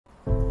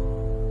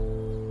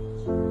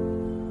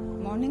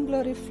morning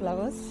glory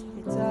flowers,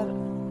 which are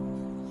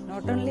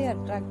not only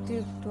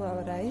attractive to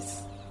our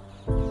eyes,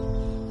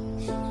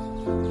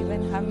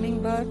 even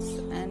hummingbirds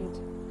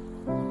and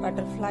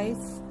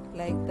butterflies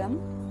like them.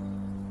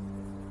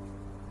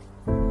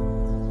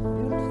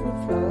 Beautiful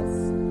flowers.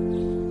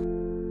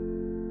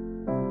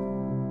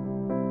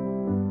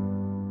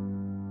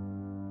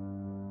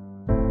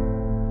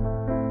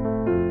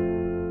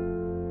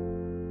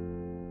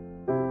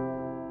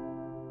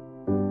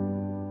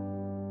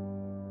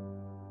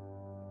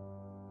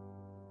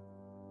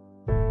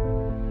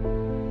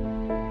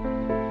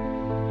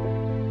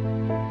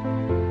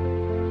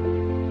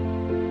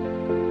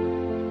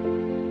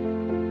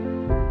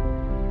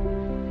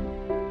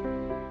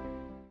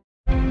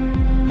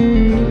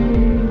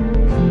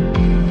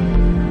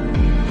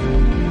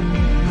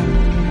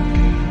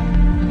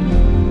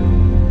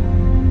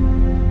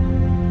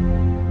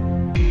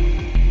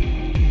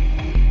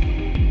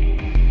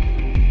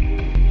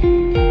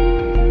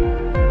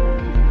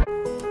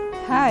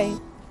 Hi,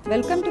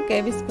 welcome to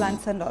KV's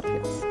Plants and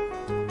Orchids.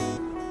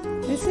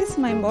 This is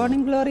my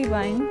morning glory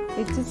vine,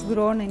 which is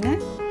grown in a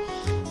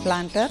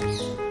planter.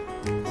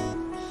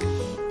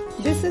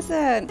 This is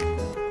a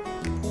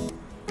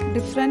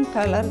different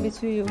color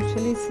which we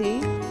usually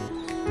see,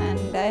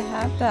 and I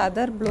have the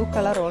other blue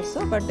color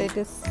also, but it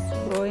is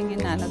growing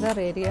in another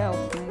area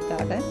of my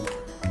garden.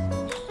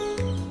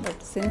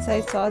 But since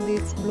I saw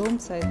these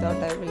blooms, I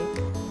thought I will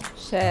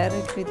share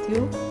it with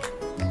you.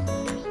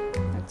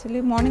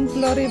 Actually, morning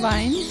glory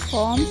vine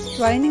forms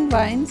twining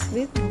vines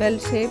with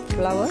bell-shaped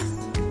flowers.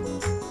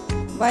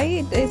 Why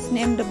it is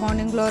named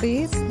morning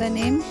glory is the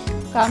name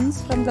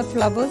comes from the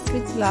flowers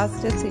which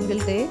last a single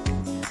day,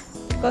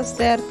 because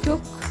they are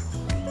quick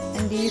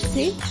and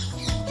easy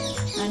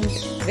and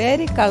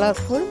very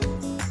colorful.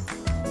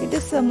 It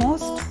is the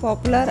most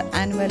popular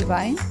annual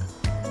vine,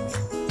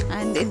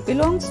 and it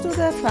belongs to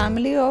the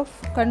family of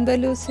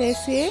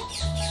Convolvulaceae,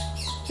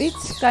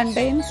 which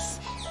contains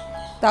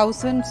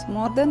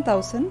more than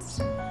thousands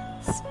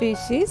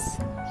species.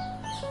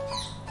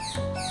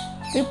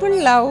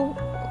 People love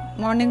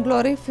morning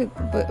glory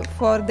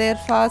for their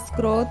fast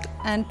growth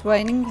and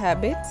twining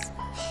habits,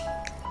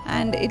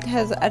 and it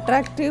has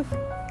attractive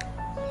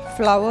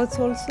flowers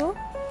also,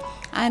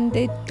 and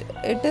it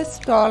is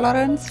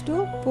tolerant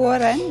to poor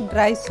and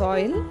dry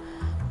soil.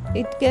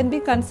 It can be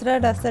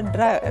considered as a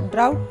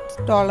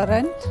drought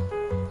tolerant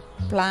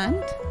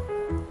plant.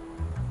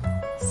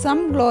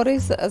 Some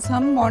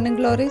morning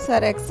glories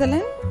are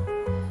excellent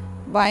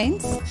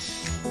vines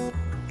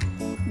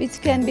which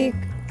can be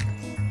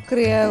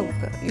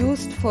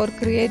used for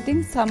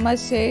creating summer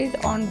shade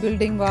on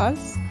building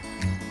walls,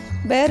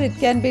 where it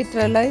can be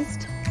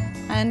trellised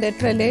and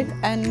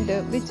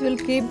which will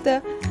keep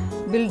the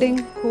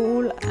building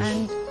cool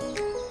and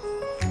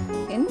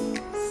in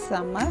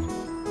summer.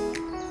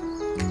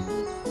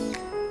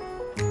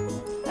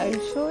 I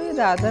will show you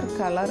the other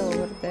color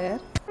over there.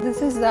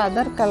 This is the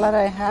other color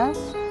I have.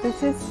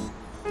 This is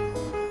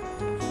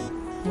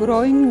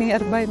growing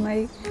nearby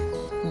my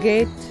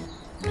gate.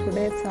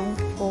 Today some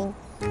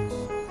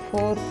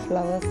four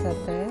flowers are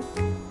there.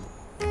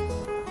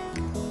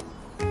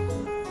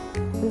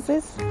 This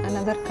is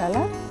another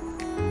color.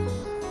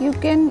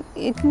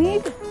 It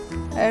needs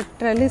a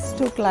trellis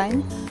to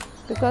climb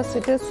because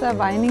it is a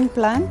vining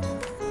plant.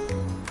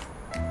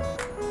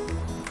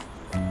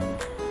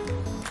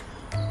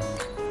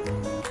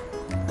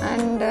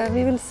 And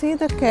we will see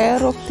the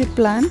care of the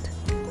plant.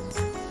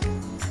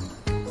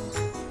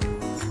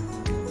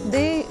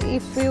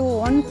 If you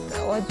want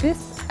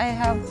this, I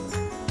have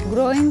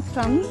growing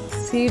from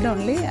seed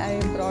only.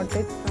 I brought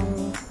it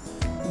from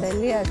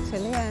Delhi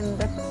actually, and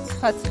the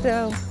first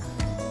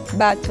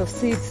batch of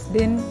seeds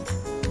didn't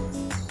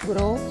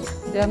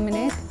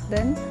germinate.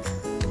 Then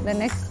the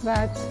next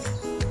batch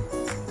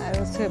I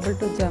was able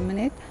to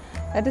germinate.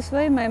 That is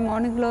why my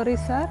morning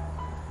glories are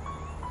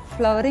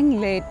flowering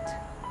late.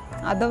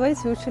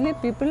 Otherwise, usually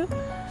people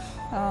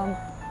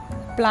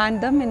plant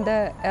them in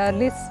the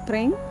early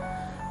spring.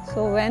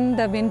 So when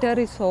the winter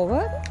is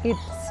over, it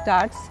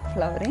starts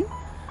flowering.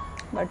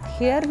 But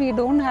here we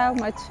don't have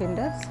much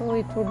winter, so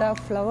it would have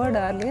flowered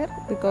earlier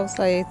because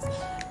I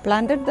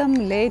planted them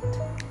late.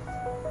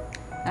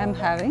 I am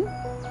having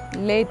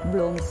late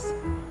blooms.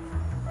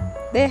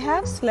 They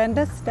have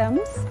slender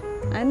stems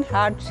and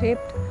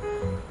heart-shaped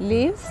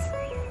leaves.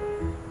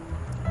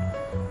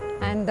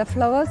 And the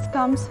flowers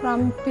comes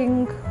from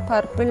pink,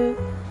 purple,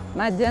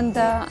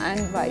 magenta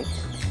and white.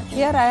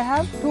 Here I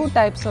have two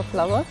types of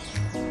flowers.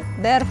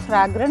 They are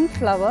fragrant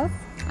flowers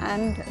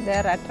and they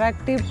are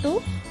attractive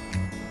to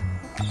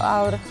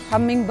our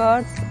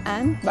hummingbirds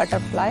and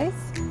butterflies.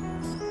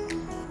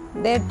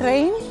 They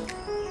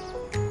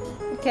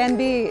can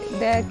be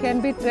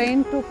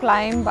trained to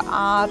climb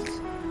arch,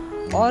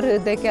 or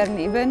they can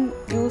even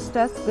used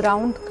as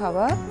ground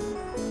cover.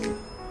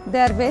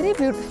 They are very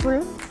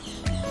beautiful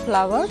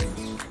flowers,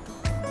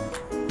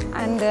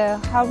 and the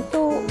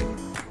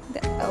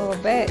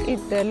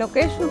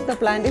location of the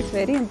plant is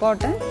very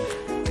important.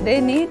 They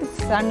need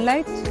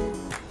sunlight,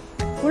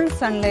 full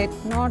sunlight,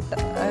 not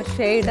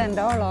shade and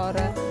all, or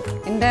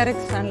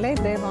indirect sunlight,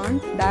 they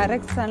want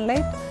direct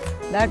sunlight,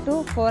 that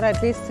too for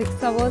at least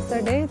 6 hours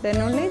a day, then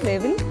only they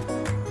will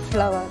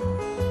flower.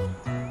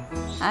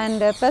 And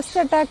pest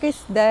attack is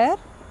there,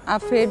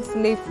 aphids,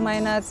 leaf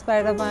miners,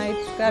 spider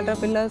mites,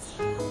 caterpillars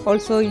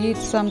also eat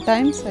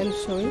sometimes. I will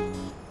show you.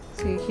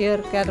 See, here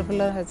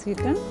caterpillar has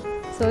eaten.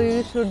 So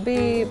you should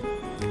be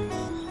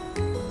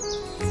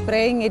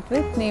spraying it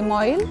with neem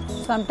oil.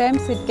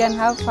 Sometimes it can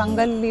have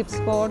fungal leaf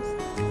spots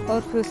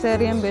or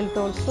fusarium wilt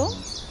also.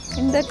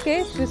 In that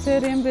case,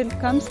 fusarium wilt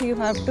comes, you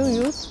have to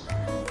use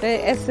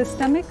a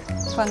systemic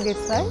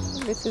fungicide.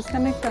 The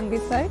systemic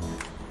fungicide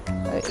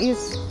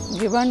is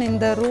given in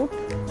the root,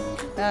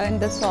 in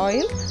the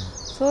soil,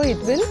 so it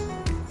will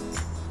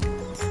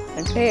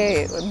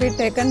be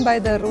taken by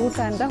the root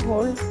and the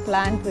whole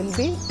plant will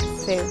be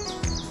saved.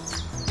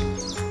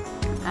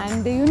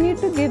 And you need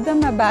to give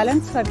them a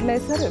balanced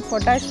fertilizer.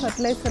 Potash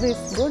fertilizer is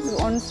good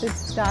once it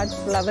starts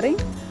flowering,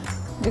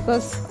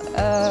 because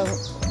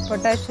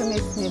potassium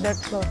is needed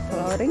for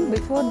flowering.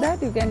 Before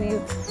that, you can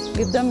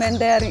give them when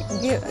they are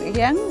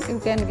young, you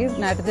can give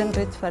nitrogen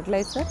rich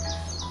fertilizer.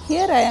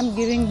 Here I am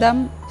giving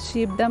them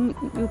sheep dung.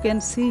 You can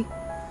see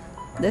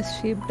the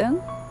sheep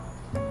dung.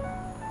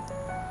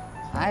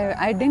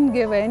 I didn't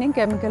give any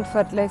chemical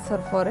fertilizer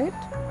for it.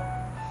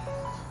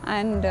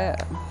 And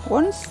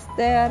once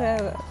they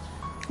are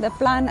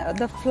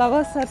the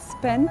flowers are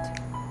spent,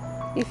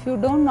 if you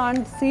don't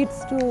want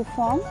seeds to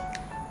form,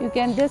 you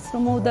can just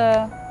remove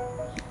the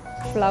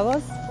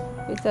flowers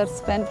which are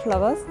spent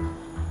flowers.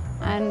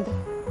 And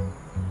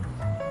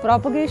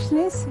propagation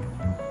is,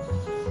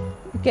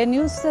 you can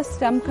use the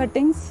stem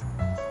cuttings,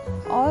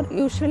 or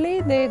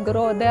usually they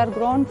are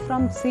grown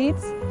from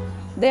seeds.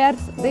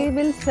 They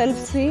will self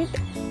seed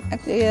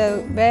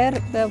where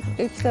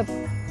if the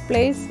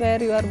place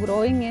where you are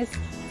growing is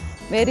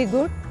very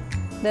good,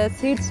 the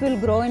seeds will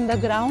grow in the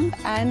ground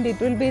and it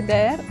will be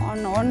there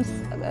on once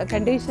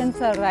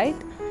conditions are right,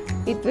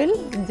 it will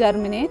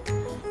germinate.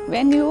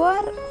 When you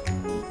are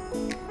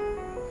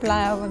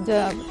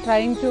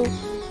trying to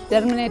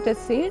germinate a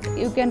seed,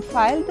 you can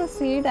file the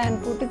seed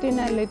and put it in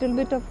a little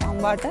bit of warm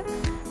water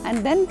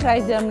and then try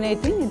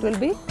germinating. It will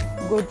be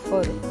good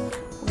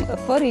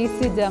for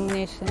easy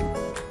germination.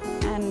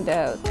 And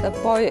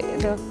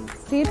the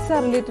seeds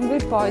are a little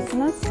bit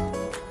poisonous,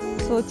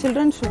 so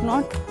children should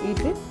not eat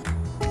it.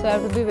 So you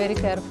have to be very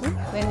careful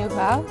when you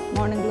have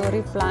morning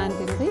glory plant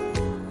in the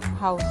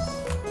house.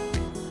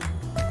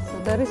 So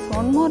there is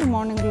one more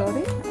morning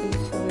glory. I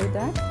will show you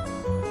that.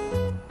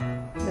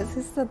 This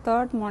is the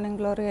third morning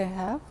glory I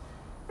have.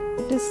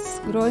 It is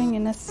growing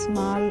in a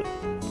small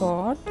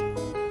pot,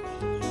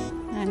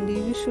 and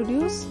you should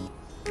use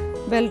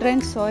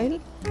well-drained soil.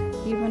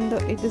 Even though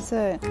it's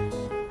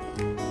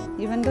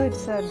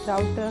a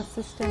drought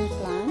resistant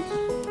plant,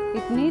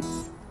 it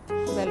needs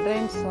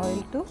well-drained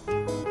soil to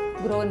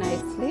grow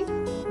nicely.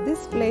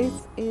 This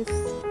place is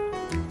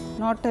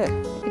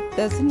it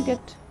doesn't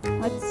get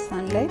much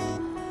sunlight.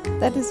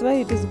 That is why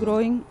it is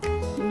growing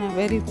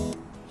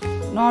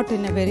not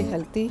in a very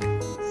healthy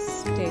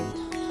state.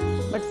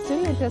 But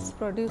still it has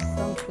produced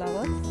some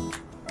flowers.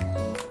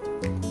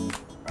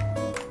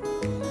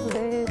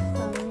 Today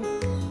some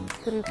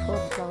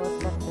 3-4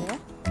 flowers are there.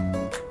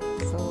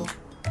 So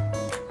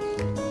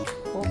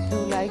hope you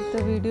like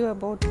the video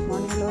about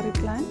morning glory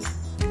plants.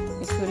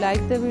 If you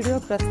like the video,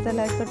 press the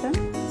like button.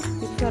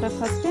 If you are a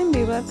first time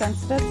viewer,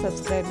 consider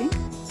subscribing.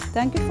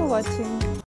 Thank you for watching.